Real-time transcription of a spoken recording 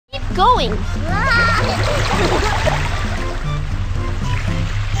going!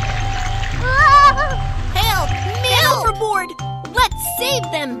 Help! Men overboard! Let's save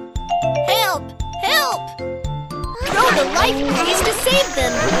them! Help! Help! Throw the life buoys to save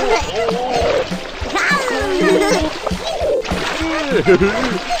them!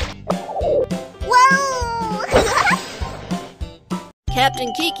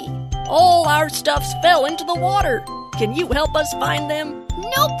 Captain Kiki, all our stuffs fell into the water. Can you help us find them?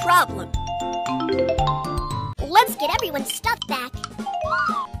 No problem. Let's get everyone's stuff back.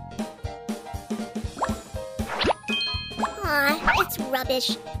 Aw, it's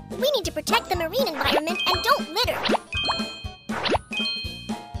rubbish. We need to protect the marine environment and don't litter.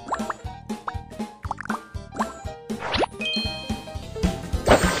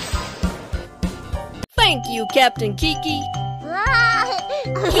 Thank you, Captain Kiki.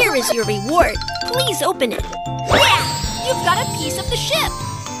 Here is your reward. Please open it. Yeah! You've got a piece of the ship.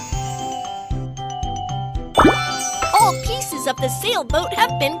 All pieces of the sailboat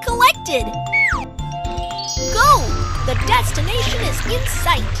have been collected. Go! The destination is in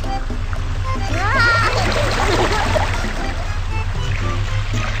sight.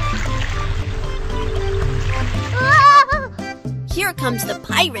 Here comes the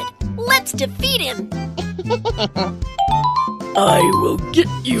pirate. Let's defeat him. I will get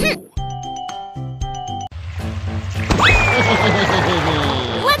you.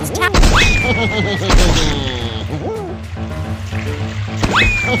 Let's tap.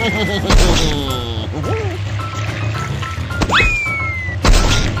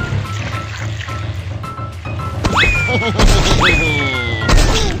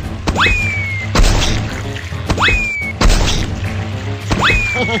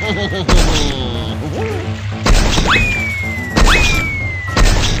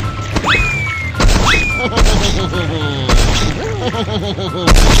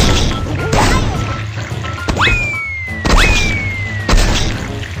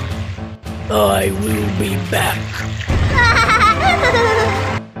 I will be back.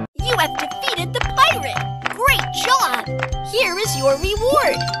 You have defeated the pirate. Great job. Here is your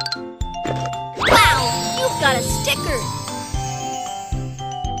reward. Wow, you've got a sticker.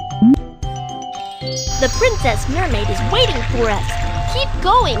 The Princess Mermaid is waiting for us. Keep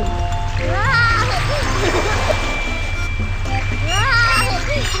going!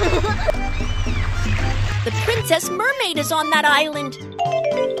 The Princess Mermaid is on that island.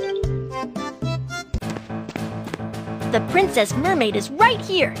 The Princess Mermaid is right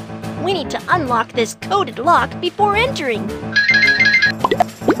here. We need to unlock this coded lock before entering.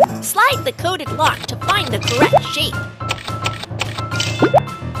 Slide the coded lock to find the correct shape.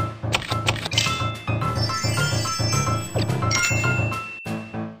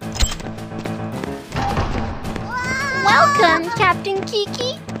 Welcome, Captain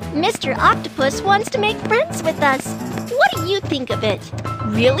Kiki. Mr. Octopus wants to make friends with us. What do you think of it?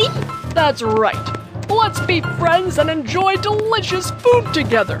 Really? That's right. Let's be friends and enjoy delicious food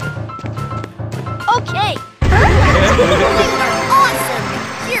together. Okay. Awesome!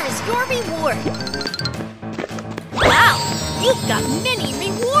 Here's your reward. Wow, you've got many